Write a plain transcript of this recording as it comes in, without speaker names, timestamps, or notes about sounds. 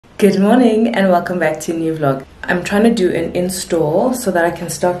Good morning and welcome back to a new vlog. I'm trying to do an install so that I can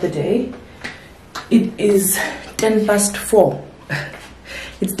start the day. It is 10 past 4.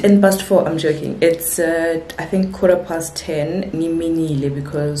 It's 10 past 4, I'm joking. It's I think 10:15 niminile,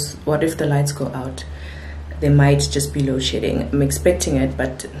 because what if the lights go out? There might just be load shedding. I'm expecting it,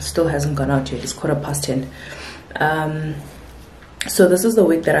 but it still hasn't gone out yet. It's 10:15. So this is the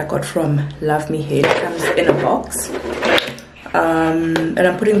wig that I got from Luvme hair. It comes in a box. And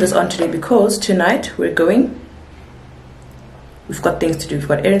I'm putting this on today because tonight we've got things to do. We've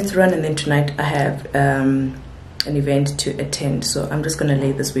got errands to run, and then tonight I have an event to attend, so I'm just gonna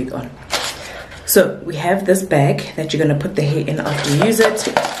lay this wig on. So we have this bag that you're gonna put the hair in after you use it.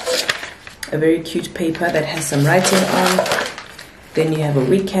 A very cute paper that has some writing on. Then you have a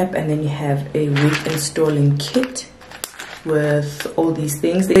wig cap, and then you have a wig installing kit with all these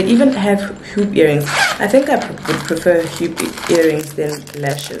things. They even have hoop earrings. I think I would prefer hoop earrings than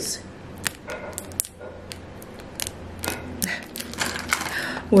lashes.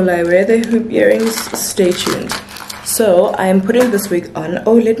 Will I wear the hoop earrings? Stay tuned. So I am putting this wig on.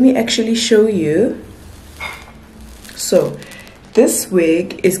 Oh, let me actually show you. So this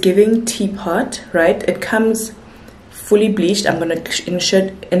wig is giving teapot, right? It comes fully bleached. I'm gonna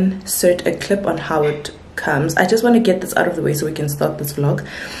insert a clip on how it comes. I just want to get this out of the way so we can start this vlog.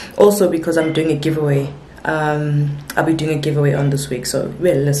 Also because I'm doing a giveaway. I'll be doing a giveaway on this wig, so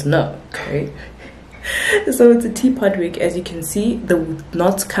well, let's know. Okay. So it's a teapot wig. As you can see, the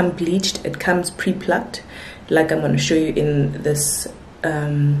knots come bleached. It comes pre-plucked, like I'm going to show you in this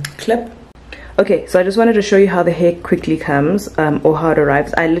clip. Okay, so I just wanted to show you how the hair quickly comes, or how it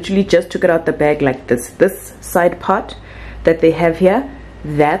arrives. I literally just took it out the bag like this. This side part that they have here,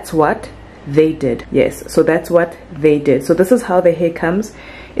 that's what they did. Yes, so that's what they did. So this is how the hair comes.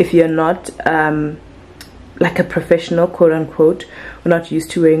 If you're not like a professional, quote unquote, or not used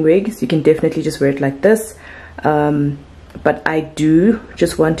to wearing wigs, you can definitely just wear it like this. But I do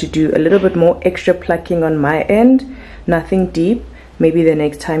just want to do a little bit more extra plucking on my end. Nothing deep. Maybe the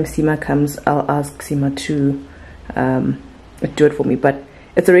next time Sima comes, I'll ask Sima to do it for me. But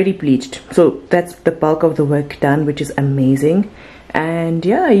it's already bleached, so that's the bulk of the work done, which is amazing. And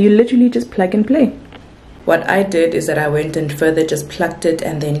yeah, you literally just plug and play. What I did is that I went and further just plucked it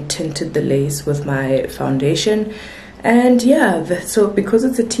and then tinted the lace with my foundation. And yeah, so because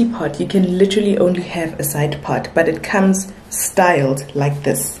it's a teapot, you can literally only have a side part, but it comes styled like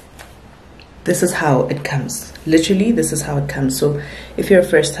this. This is how it comes. Literally, this is how it comes. So if you're a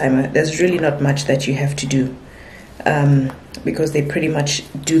first timer, there's really not much that you have to do, because they pretty much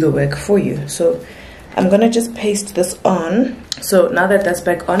do the work for you. So I'm gonna just paste this on. So now that that's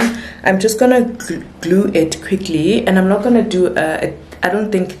back on, I'm just gonna glue it quickly, and I'm not gonna do I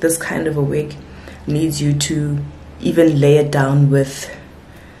don't think this kind of a wig needs you to even lay it down with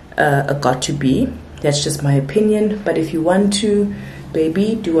a got to be. That's just my opinion, but if you want to,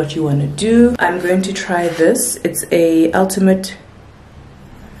 baby, do what you want to do. I'm going to try this. It's a ultimate,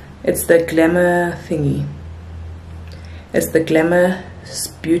 it's the glamour thingy. It's the glamour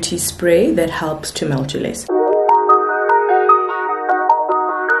beauty spray that helps to melt your lace.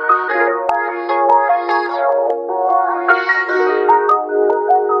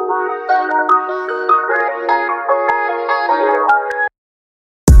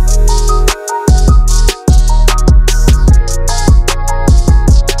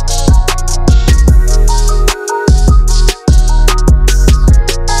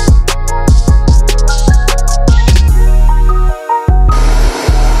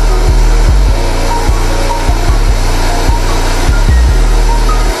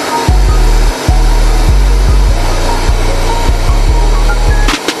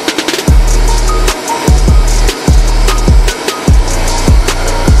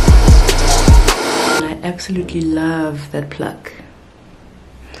 Absolutely love that pluck.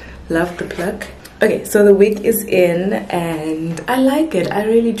 Love the pluck. Okay, so the wig is in and I like it. I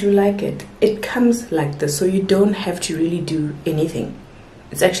really do like it. It comes like this, so you don't have to really do anything.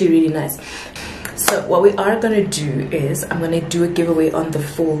 It's actually really nice. So what we are gonna do is I'm gonna do a giveaway on the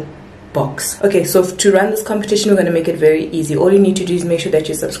full box. Okay, so to run this competition, we're gonna make it very easy. All you need to do is make sure that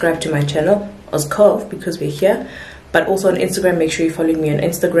you subscribe to my channel, Oscove, because we're here, but also on Instagram. Make sure you're following me on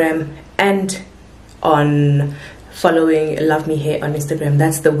Instagram and on following Luvme Hair on Instagram.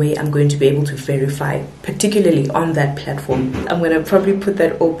 That's the way I'm going to be able to verify, particularly on that platform. I'm going to probably put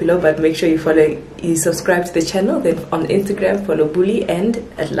that all below, but make sure you subscribe to the channel. Then on Instagram, follow Bully and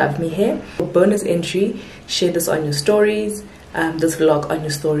at Luvme Hair. For bonus entry, share this on your stories, this vlog on your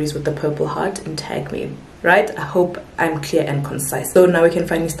stories with the purple heart, and tag me. right? I hope I'm clear and concise. So now we can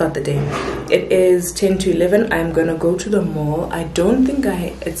finally start the day. It is 10 to 11. I'm gonna go to the mall. I don't think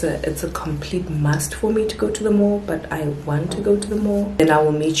it's a complete must for me to go to the mall, but I want to go to the mall. Then I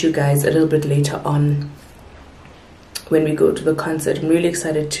will meet you guys a little bit later on when we go to the concert. I'm really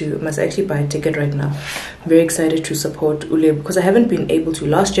excited to, must actually buy a ticket right now. I'm very excited to support Ule because I haven't been able to.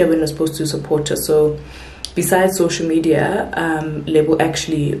 Last year when I was supposed to support her, so besides social media, Lebo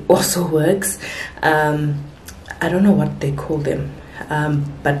actually also works. I don't know what they call them,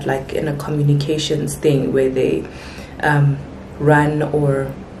 but like in a communications thing where they run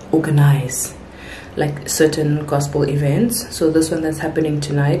or organize like certain gospel events. So this one that's happening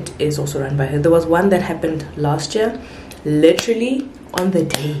tonight is also run by her. There was one that happened last year, literally on the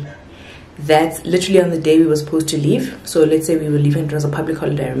day. That's literally on the day we were supposed to leave. So let's say we were leaving, it was a public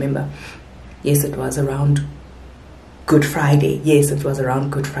holiday, I remember. Yes, it was around Good Friday. Yes, it was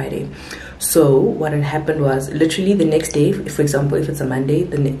around Good Friday. So what had happened was literally the next day, for example, if it's a Monday,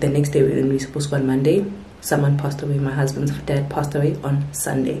 the next day when we're supposed to go on Monday, someone passed away. My husband's dad passed away on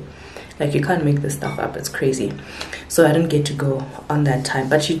Sunday. Like, you can't make this stuff up. It's crazy. So I didn't get to go on that time.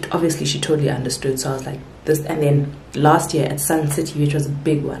 But she totally understood. So I was like, this. And then last year at Sun City, which was a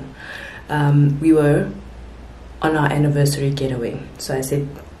big one, we were on our anniversary getaway. So I said,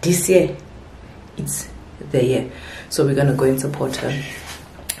 this year, it's the year. So we're gonna go and support her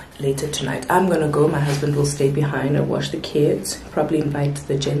later tonight. I'm gonna go. My husband will stay behind and watch the kids, probably invite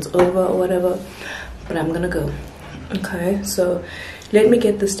the gents over or whatever, but I'm gonna go. Okay, so let me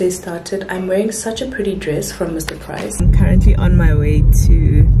get this day started. I'm wearing such a pretty dress from Mr. Price. I'm currently on my way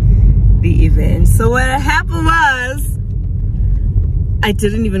to the event. So what happened was I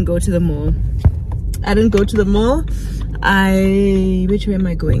didn't even go to the mall. I didn't go to the mall. Which way am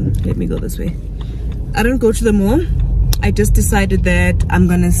I going? Let me go this way. I don't go to the mall. I just decided that I'm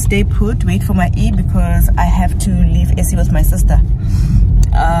gonna stay put, wait for my E, because I have to leave Essie with my sister,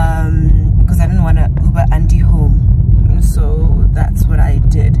 because I didn't want to Uber Auntie home. So that's what I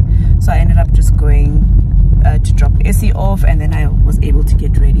did. So I ended up just going to drop Essie off, and then I was able to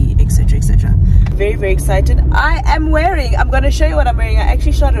get ready, etc, etc. Very, very excited. I'm gonna show you what I'm wearing. I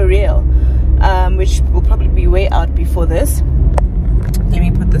actually shot a reel, which will probably be way out before this. Let me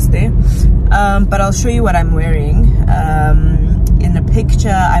put this there, but I'll show you what I'm wearing. In the picture,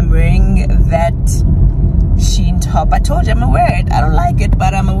 I'm wearing that sheen top. I told you I'm gonna wear it. I don't like it,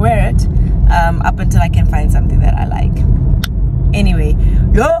 but I'm gonna wear it up until I can find something that I like. Anyway,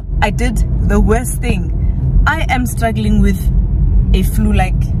 I did the worst thing. I am struggling with a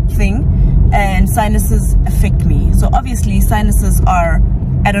flu-like thing, and sinuses affect me. So obviously sinuses are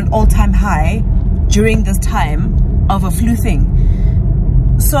at an all-time high during this time of a flu thing.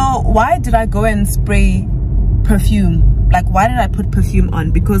 So why did I go and spray perfume? Like, why did I put perfume on?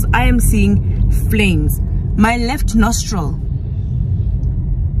 Because I am seeing flames. My left nostril,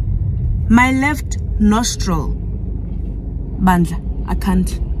 Bandla, I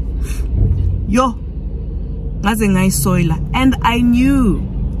can't. And I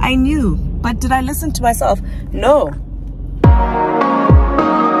knew, but did I listen to myself? No.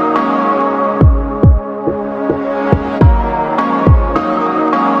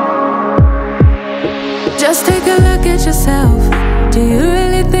 Just take a look at yourself. Do you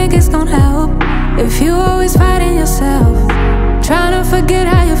really think it's gonna help if you always fighting yourself, trying to forget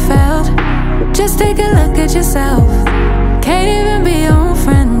how you felt? Just take a look at yourself. Can't even be your own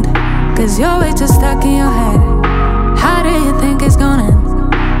friend, cause you're way too stuck in your head. How do you think it's gonna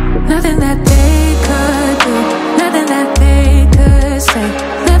end? Nothing that they could do, nothing that they could say,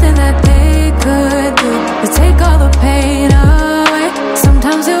 nothing that they could do to take all the pain away.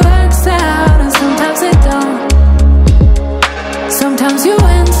 Sometimes it works out and sometimes it don't. Sometimes you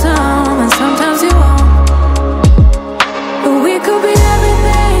win some and sometimes you won't. But we could be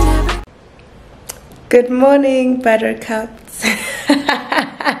everything. Good morning, buttercups.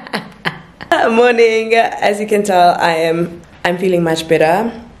 Morning. As you can tell, I'm feeling much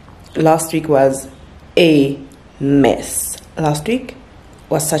better. Last week was a mess. Last week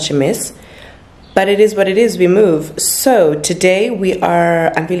was such a mess. But it is what it is, we move. So today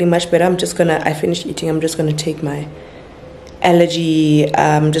I'm feeling much better. I finished eating, I'm just gonna take my allergy,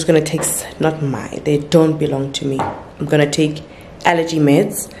 I'm just gonna take, they don't belong to me. I'm gonna take allergy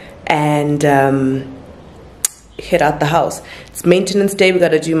meds and head out the house. It's maintenance day, we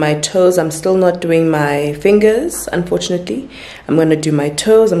gotta do my toes. I'm still not doing my fingers, unfortunately. I'm gonna do my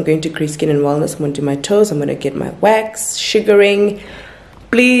toes. I'm going to Great Skin and Wellness. I'm gonna do my toes. I'm gonna get my wax, sugaring.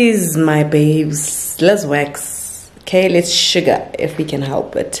 Please, my babes, let's wax. Okay, let's sugar if we can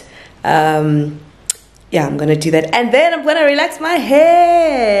help it. Yeah, I'm gonna do that, and then I'm gonna relax my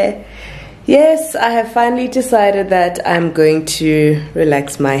hair. Yes, I have finally decided that I'm going to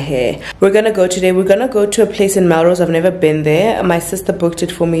relax my hair. We're gonna go to a place in Melrose. I've never been there. My sister booked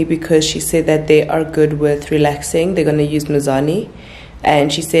it for me because she said that they are good with relaxing. They're gonna use Mizani, and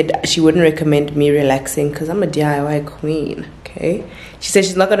she said she wouldn't recommend me relaxing because I'm a DIY queen. Okay, she said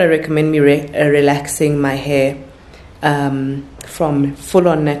she's not gonna recommend me relaxing my hair from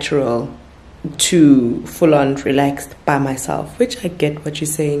full-on natural to full-on relaxed by myself, which I get what you're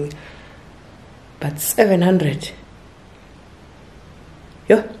saying. But 700,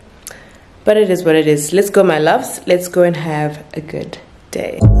 yeah, but it is what it is. Let's go, my loves. Let's go and have a good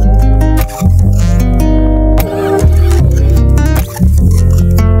day.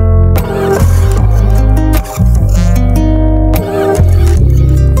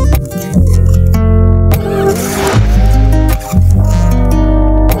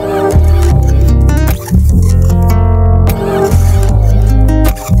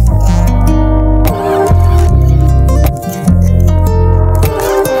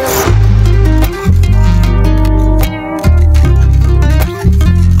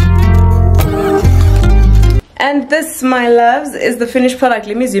 And this, my loves, is the finished product.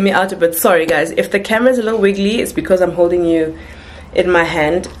 Let me zoom you out a bit. Sorry guys, if the camera is a little wiggly, it's because I'm holding you in my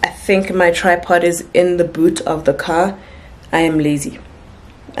hand. I think my tripod is in the boot of the car. I am lazy.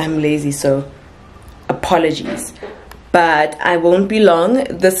 I'm lazy, so apologies. But I won't be long.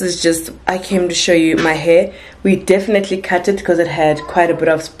 This is just, I came to show you my hair. We definitely cut it because it had quite a bit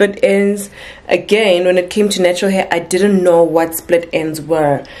of split ends. Again, when it came to natural hair, I didn't know what split ends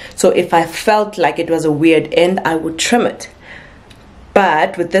were. So if I felt like it was a weird end, I would trim it.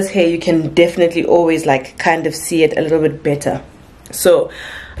 But with this hair, you can definitely always like kind of see it a little bit better. So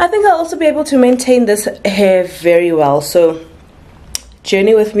I think I'll also be able to maintain this hair very well. So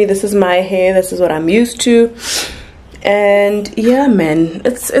journey with me. This is my hair. This is what I'm used to. And yeah, man,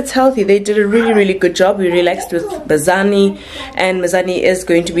 it's healthy. They did a really good job. We relaxed with Mizani, and Mizani is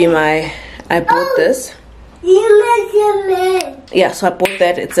going to be my, I bought this. Yeah, so I bought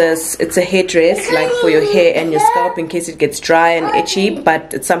that. It's a hairdress, like for your hair and your scalp in case it gets dry and itchy,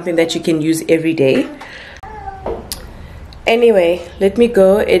 but it's something that you can use every day. Anyway, let me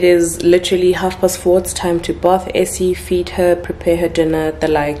go. It is literally 4:30. It's time to bath Essie, feed her, prepare her dinner, the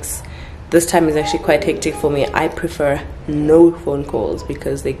likes. This time is actually quite hectic for me. I prefer no phone calls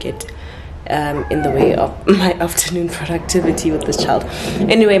because they get in the way of my afternoon productivity with this child.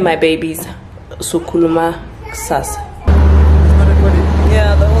 Anyway, my babies, Sukuluma Sas.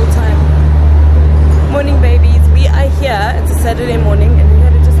 Yeah, the whole time. Morning, babies. We are here. It's a Saturday morning, and we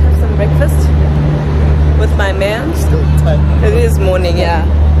had to just have some breakfast with my man. It is morning, yeah.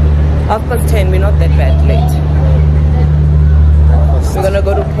 10:30. We're not that bad late. We're gonna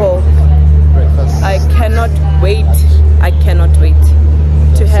go to Paul. I cannot wait. I cannot wait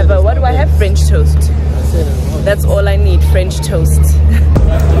to have a, what do I have? French toast. That's all I need, French toast.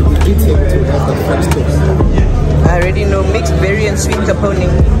 I already know, mixed berry and sweet capone.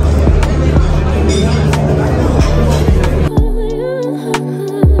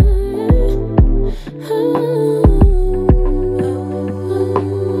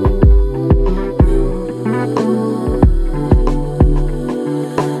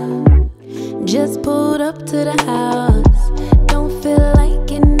 Just pulled up to the house, don't feel like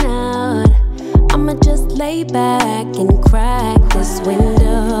getting out. I'ma just lay back and crack this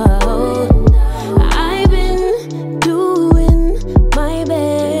window. I've been doing my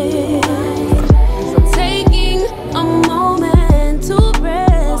best, taking a moment to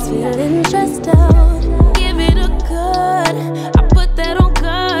rest, feeling stressed out. Give it a good, I put that on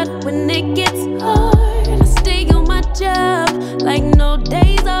God. When it gets hard, I stay on my job like no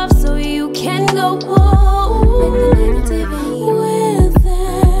days off, so you can go home with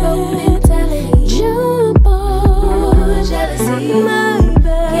that. Jump on jealousy, my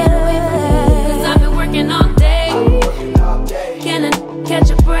bad. Get away from me, 'cause I've been working all day. Can I catch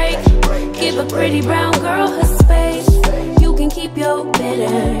a break? Give a pretty brown girl her space. You can keep your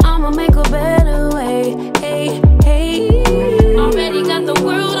bitter, I'ma make a better way. Hey, hey, already got the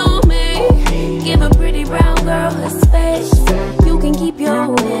world on me. Give a pretty brown girl her space. You can keep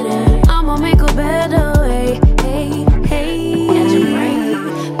your bitter, I'ma make a better way. Hey, hey, catch a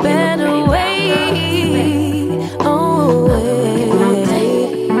break, better way. Oh,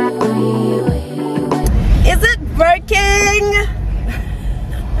 is it working?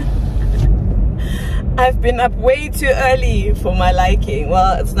 I've been up way too early for my liking.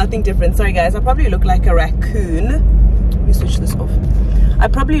 Well, it's nothing different. Sorry guys, I probably look like a raccoon. Let me switch this off. I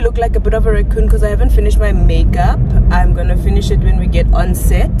probably look like a bit of a raccoon because I haven't finished my makeup. I'm gonna finish it when we get on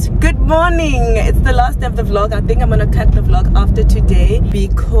set. Good morning! It's the last day of the vlog. I think I'm gonna cut the vlog after today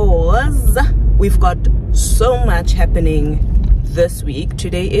because we've got so much happening this week.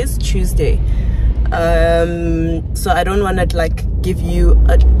 Today is Tuesday. So I don't want to like give you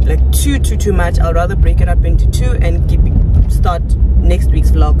like too much. I'll rather break it up into two and start next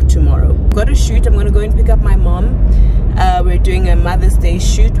week's vlog tomorrow. Got a shoot. I'm gonna go and pick up my mom. We're doing a Mother's Day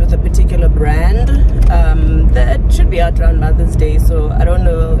shoot with a particular brand that should be out around Mother's Day, so I don't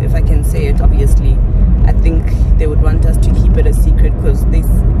know if I can say it. Obviously I think they would want us to keep it a secret because this,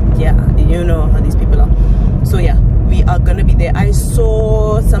 yeah, you know how these people are. So yeah, we are gonna be there. I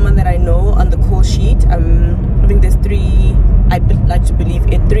saw someone that I know on the call sheet. I think there's three, I like to believe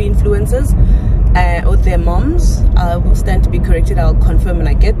it, 3 influencers with their moms. I will stand to be corrected. I'll confirm when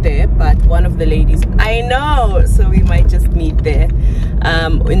I get there, but one of the ladies I know, so we might just meet there.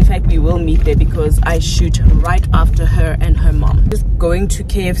 In fact, we will meet there because I shoot right after her and her mom. Just going to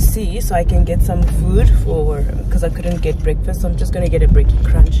KFC so I can get some food for, because I couldn't get breakfast, so I'm just gonna get a Brekkie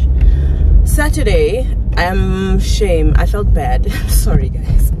Crunch. Saturday, shame, I felt bad. Sorry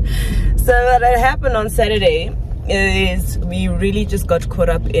guys. So what happened on Saturday is we really just got caught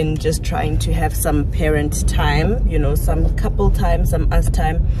up in just trying to have some parent time, you know, some couple time, some us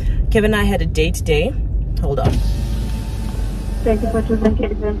time. Kevin and I had a date day. Hold on. Thank you for choosing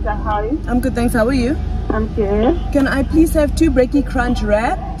KFC. How are you? I'm good, thanks. How are you? I'm good. Can I please have 2 Brekkie Crunch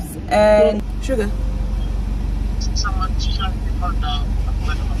wraps and sugar?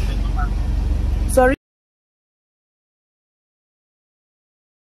 Sorry?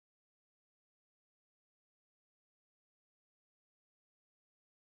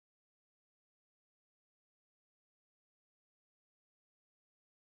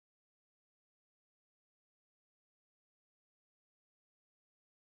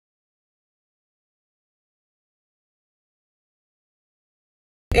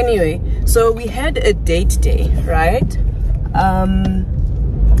 Anyway, so we had a date day, right?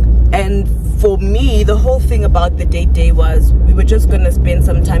 And for me, the whole thing about the date day was we were just gonna spend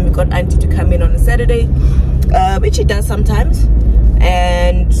some time. We got Auntie to come in on a Saturday, which she does sometimes,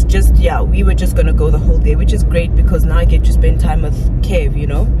 and just, yeah, we were just gonna go the whole day, which is great because now I get to spend time with Kev, you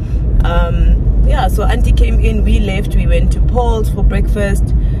know. Yeah, so Auntie came in, we left, we went to Paul's for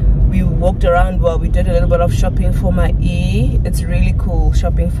breakfast. We walked around. Well, we did a little bit of shopping for my E. It's really cool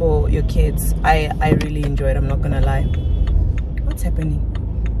shopping for your kids. I really enjoy it, I'm not gonna lie. What's happening?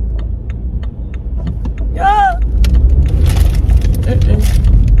 Yeah.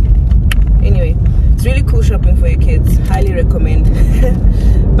 Anyway, it's really cool shopping for your kids. Highly recommend.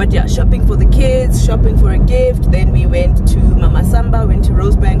 But yeah, shopping for the kids, shopping for a gift. Then we went to Mama Samba, went to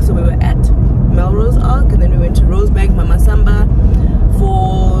Rosebank. So we were at Melrose Arc, and then we went to Rosebank, Mama Samba,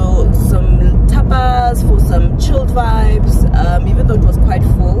 for some tapas, for some chilled vibes, even though it was quite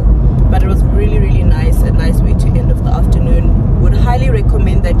full, but it was really nice, a nice way to end of the afternoon. Would highly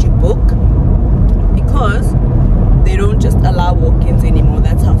recommend that you book because they don't just allow walk-ins anymore.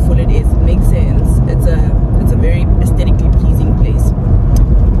 That's how full it is. It makes sense. It's a very aesthetically pleasing place.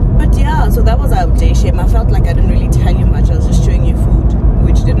 But yeah, so that was our day. Shame, I felt like I didn't really tell you much. I was just showing you food,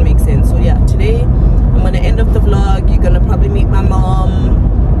 which didn't make sense. So yeah, today I'm gonna end off the vlog. You're gonna probably meet my mom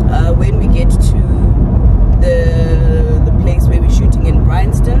when we get to the place where we're shooting in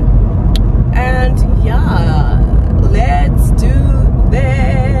Bryanston. And yeah, let's do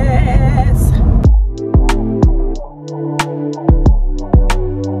this.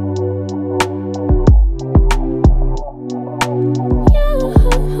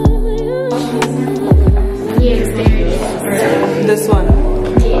 Yes, there it is. This one.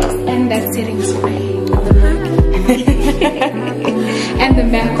 Yes, and that's setting spray on the back. And the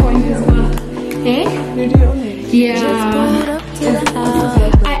back one as well. Eh? You do own it? Yeah.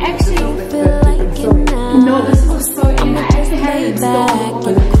 I actually no, this was so in. I actually had it installed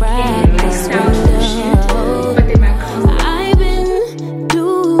on the shoot, but then my cousin. I've been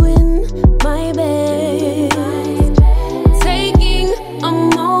doing my best, taking a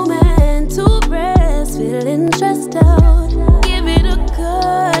moment to rest, feeling stressed out. Give it a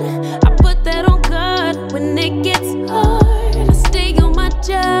good. I put that on God when it gets hard. I stay on my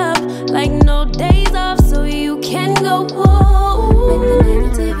job like no days off, so you can go home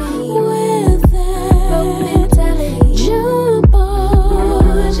with that jump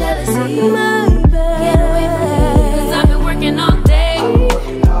on jealousy. My bad. Get away from me, 'cause I've been working all day.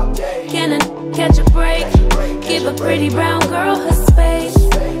 Can I catch a break? Give a pretty brown girl her space.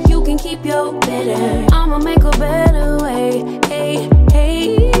 You can keep your bitter. I'ma make a better way. Hey,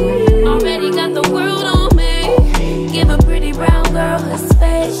 hey. Already got the world on me. Give a pretty brown girl her space.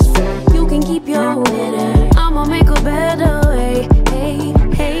 you. I'ma make a better way, hey,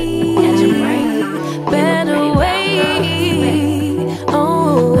 hey, better way,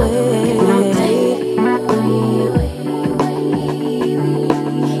 oh, way.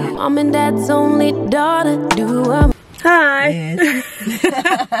 Mom and Dad's only daughter, do I? Hi. Yes.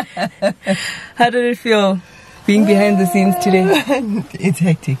 How did it feel being behind the scenes today? It's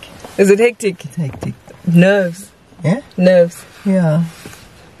hectic. Is it hectic? It's hectic. Nerves. Yeah? Nerves. Yeah.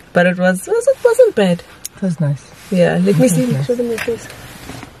 But it wasn't bad. It was nice. Yeah, let me see. Nice. Show them your face.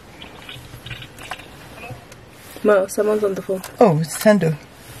 Ma, someone's on the phone. Oh, it's Tando.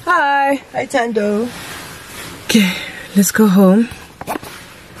 Hi. Hi, Tando. Okay, let's go home.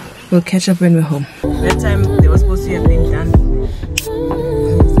 We'll catch up when we're home. That time they were supposed to have been done.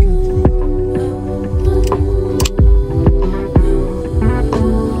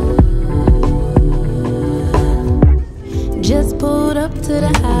 Just pulled up to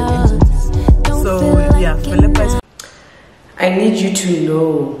the house. Don't So feel like yeah, it Philippa, I need you to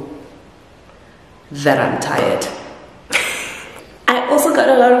know that I'm tired. I also got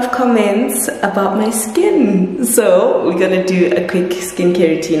a lot of comments about my skin, so we're gonna do a quick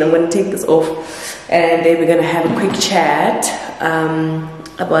skincare routine. I'm gonna take this off and then we're gonna have a quick chat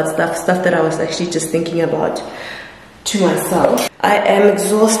about stuff that I was actually just thinking about to myself. I am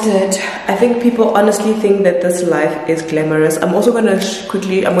exhausted. I think people honestly think that this life is glamorous. I'm also gonna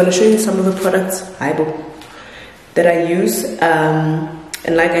I'm gonna show you some of the products that I use,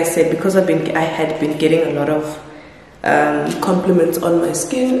 and like I said, because I had been getting a lot of compliments on my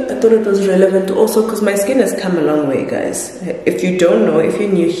skin, I thought it was relevant also because my skin has come a long way, guys. If you don't know, if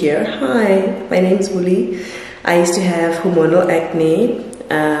you're new here, hi, my name's Wooly. I used to have hormonal acne,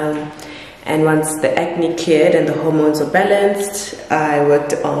 and once the acne cleared and the hormones were balanced, I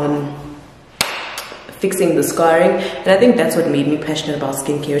worked on fixing the scarring, and I think that's what made me passionate about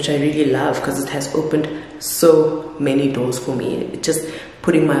skincare, which I really love because it has opened so many doors for me. It just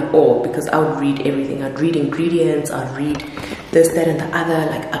putting my all, because I would read everything. I'd read ingredients, I'd read this, that, and the other.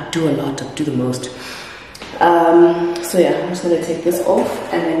 Like, I'd do a lot, I'd do the most. So yeah, I'm just gonna take this off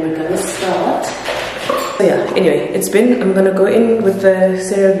and then we're gonna start. So yeah, anyway, I'm gonna go in with the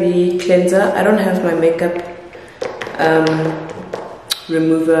CeraVe cleanser. I don't have my makeup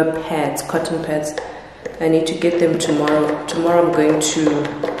remover pads, cotton pads. I need to get them tomorrow. Tomorrow I'm going to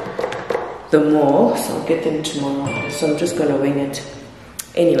the mall, so I'll get them tomorrow. So I'm just gonna wing it.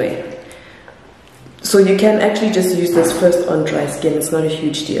 Anyway, so you can actually just use this first on dry skin. It's not a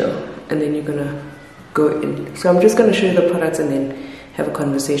huge deal, and then you're gonna go in. So I'm just gonna show you the products and then have a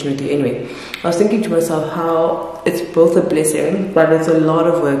conversation with you. Anyway, I was thinking to myself how it's both a blessing, but it's a lot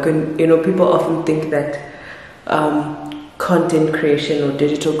of work. And you know, people often think that content creation or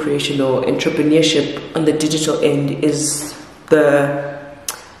digital creation or entrepreneurship on the digital end is the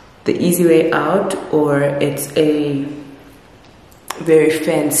easy way out, or it's a very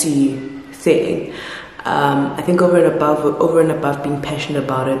fancy thing. I think over and above being passionate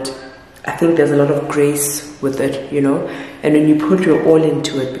about it, I think there's a lot of grace with it, you know. And when you put your all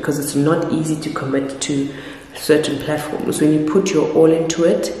into it, because it's not easy to commit to certain platforms, when you put your all into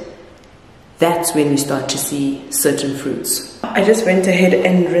it, that's when you start to see certain fruits. I just went ahead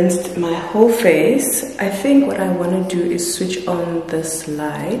and rinsed my whole face. I think what I want to do is switch on this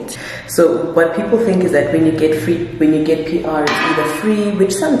light. So what people think is that when you get PR, it's either free,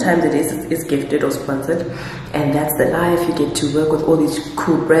 which sometimes it is gifted or sponsored, and that's the life. You get to work with all these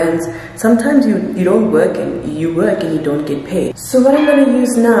cool brands. Sometimes you don't work, and you work and you don't get paid. So what I'm going to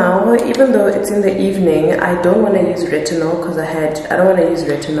use now, even though it's in the evening, I don't want to use retinol because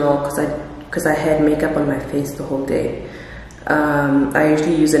I had makeup on my face the whole day. I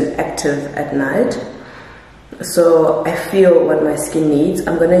usually use an active at night, so I feel what my skin needs.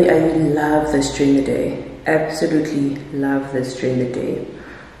 I love this during the day. Absolutely love this during the day.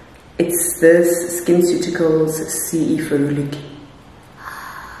 It's this SkinCeuticals CE Ferulic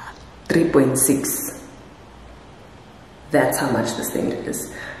 3.6. That's how much this thing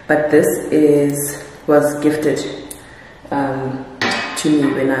is. But this was gifted to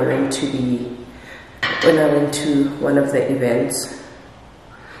me when I went to one of the events.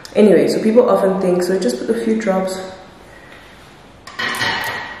 Anyway, so people often think, so just put a few drops,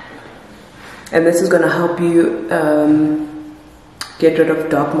 and this is going to help you get rid of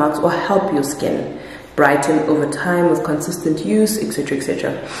dark marks or help your skin brighten over time with consistent use, etc,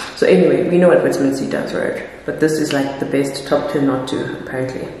 etc. So anyway, we know what vitamin C does, right? But this is like the best top tier not to,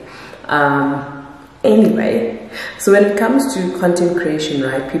 apparently. Anyway, so when it comes to content creation,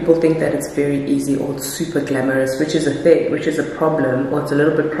 right, people think that it's very easy or it's super glamorous, which is a problem, or it's a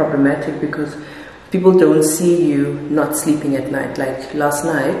little bit problematic because people don't see you not sleeping at night. Like last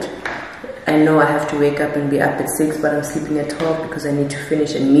night, I know I have to wake up and be up at 6, but I'm sleeping at 12 because I need to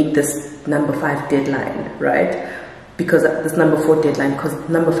finish and meet this number 5 deadline, right? Because this number 4 deadline, because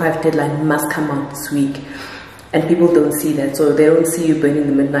number 5 deadline must come out this week. And people don't see that, so they don't see you burning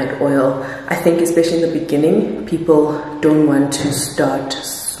the midnight oil. I think especially in the beginning, people don't want to start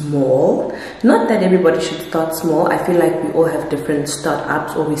small. Not that everybody should start small. I feel like we all have different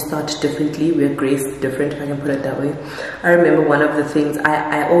startups, or we start differently. We're graced different, if I can put it that way. I remember one of the things,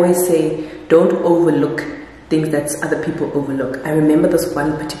 I always say, don't overlook things that other people overlook. I remember this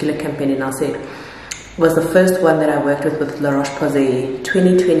one particular campaign, and I'll say it was the first one that I worked with La Roche-Posay,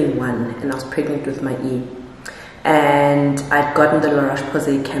 2021, and I was pregnant with my E. And I'd gotten the La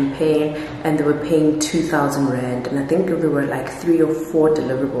Roche-Posay campaign, and they were paying 2,000 Rand, and I think there were like 3 or 4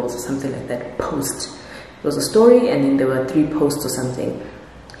 deliverables or something like that. Post. It was a story, and then there were 3 posts or something.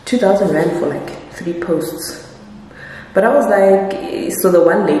 2,000 Rand for like 3 posts. But I was like, so the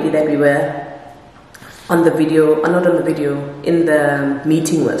one lady that we were on the video, not on the video, in the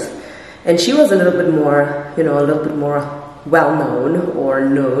meeting with, and she was a little bit more, you know, a little bit more well-known or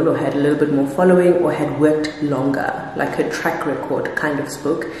known, or had a little bit more following, or had worked longer, like her track record kind of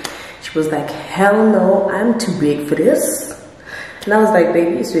spoke. She was like, hell no, I'm too big for this. And I was like,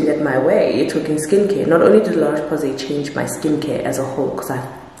 baby, you're doing it my way. You're talking skincare. Not only did La Roche-Posay change my skincare as a whole, because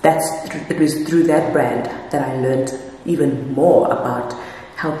it was through that brand that I learned even more about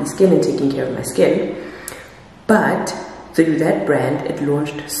healthy skin and taking care of my skin, but through that brand, it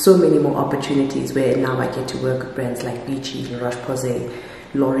launched so many more opportunities where now I get to work with brands like Vichy, La Roche-Posay,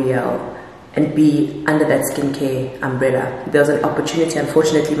 L'Oreal, and be under that skincare umbrella. There was an opportunity.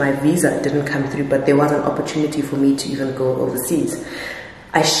 Unfortunately, my visa didn't come through, but there was an opportunity for me to even go overseas.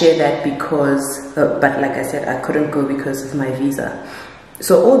 I share that because, but like I said, I couldn't go because of my visa.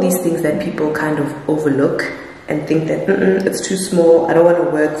 So all these things that people kind of overlook and think that it's too small, I don't want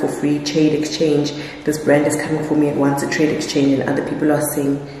to work for free, trade exchange, this brand is coming for me and wants a trade exchange, and other people are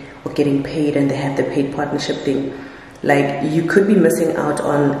saying or getting paid and they have the paid partnership thing. Like, you could be missing out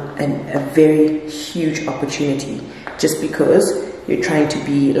on a very huge opportunity just because you're trying to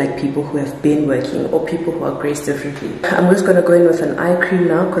be like people who have been working or people who are graced differently. I'm just going to go in with an eye cream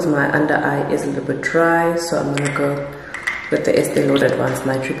now because my under eye is a little bit dry, so I'm going to go with the Estee Lauder Advanced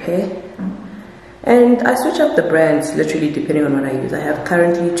Night Repair. And I switch up the brands literally depending on what I use. I have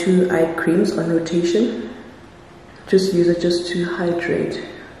currently 2 eye creams on rotation. Just use it just to hydrate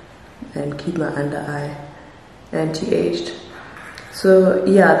and keep my under eye anti-aged. So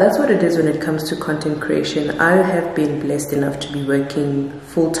yeah, that's what it is when it comes to content creation. I have been blessed enough to be working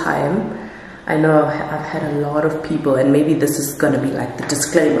full-time. I know I've had a lot of people, and maybe this is going to be like the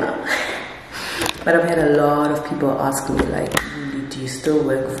disclaimer, but I've had a lot of people ask me like, do you still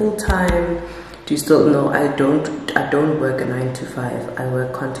work full-time? Do you still know? I don't work a 9 to 5. I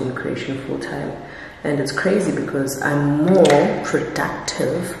work content creation full-time, and it's crazy because I'm more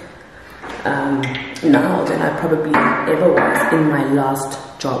productive now than I probably ever was in my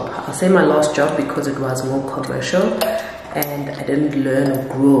last job. I'll say my last job because it was more commercial and I didn't learn or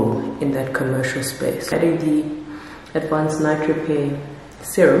grow in that commercial space. Adding the Advanced Night Repair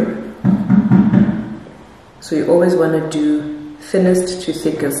Serum. So you always want to do thinnest to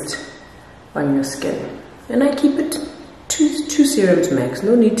thickest on your skin, and I keep it two serums max.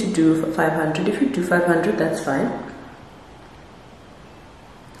 No need to do 500. If you do 500, that's fine.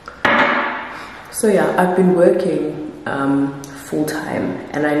 So yeah, I've been working full-time,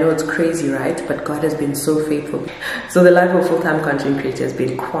 and I know it's crazy, right? But God has been so faithful. So the life of full-time content creator has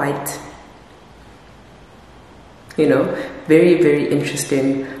been quite, you know, very, very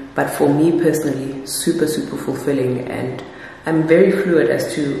interesting, but for me personally, super, super fulfilling. And I'm very fluid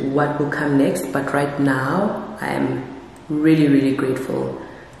as to what will come next, but right now I am really, really grateful,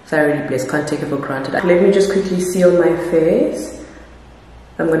 thoroughly blessed, can't take it for granted. Let me just quickly seal my face.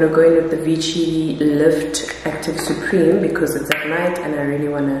 I'm going to go in with the Vichy Lift Active Supreme because it's at night and I really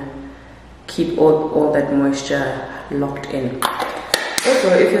want to keep all that moisture locked in. Also,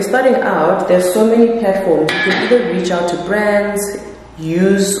 if you're starting out, there's so many platforms. You can either reach out to brands,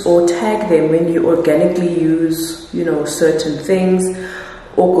 use or tag them when you organically use, you know, certain things,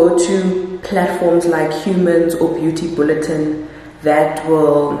 or go to platforms like Humans or Beauty Bulletin that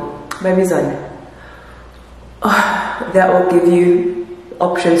will, that will give you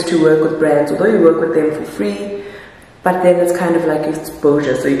options to work with brands, although you work with them for free, but then it's kind of like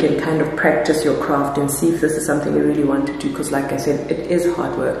exposure, so you can kind of practice your craft and see if this is something you really want to do, because like I said, it is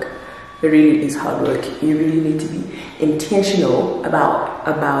hard work. It really is hard work. You really need to be intentional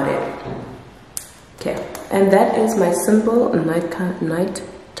about it. Okay, and that is my simple nighttime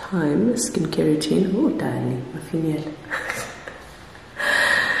skincare routine. Oh, darling, my female.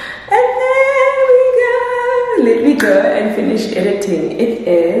 And then let me go and finish editing. It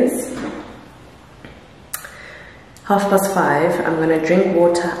is 5:30. I'm gonna drink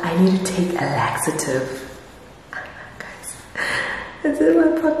water. I need to take a laxative. Guys, it's in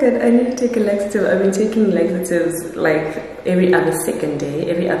my pocket. I need to take a laxative. I've been taking laxatives like every other second day,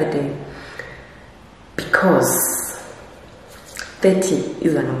 every other day, because 30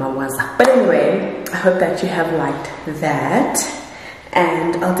 is a mamawaza. But anyway, I hope that you have liked that,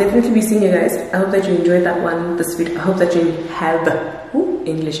 and I'll definitely be seeing you guys. I hope that you enjoyed that one, this video. I hope that you have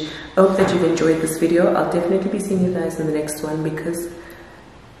English. I hope that you've enjoyed this video. I'll definitely be seeing you guys in the next one, because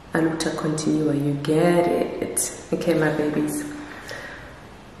aluta continua, you get it. Okay, my babies.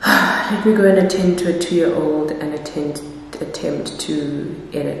 Let me go and attend to a 2-year-old and attempt to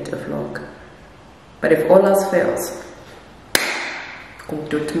edit a vlog. But if all else fails, we'll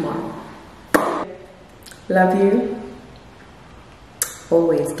do it tomorrow. Love you.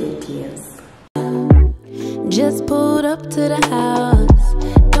 Always get tears. Just pulled up to the house,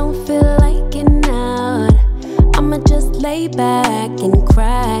 don't feel like getting out. I'ma just lay back and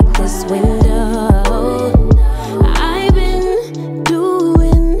cry.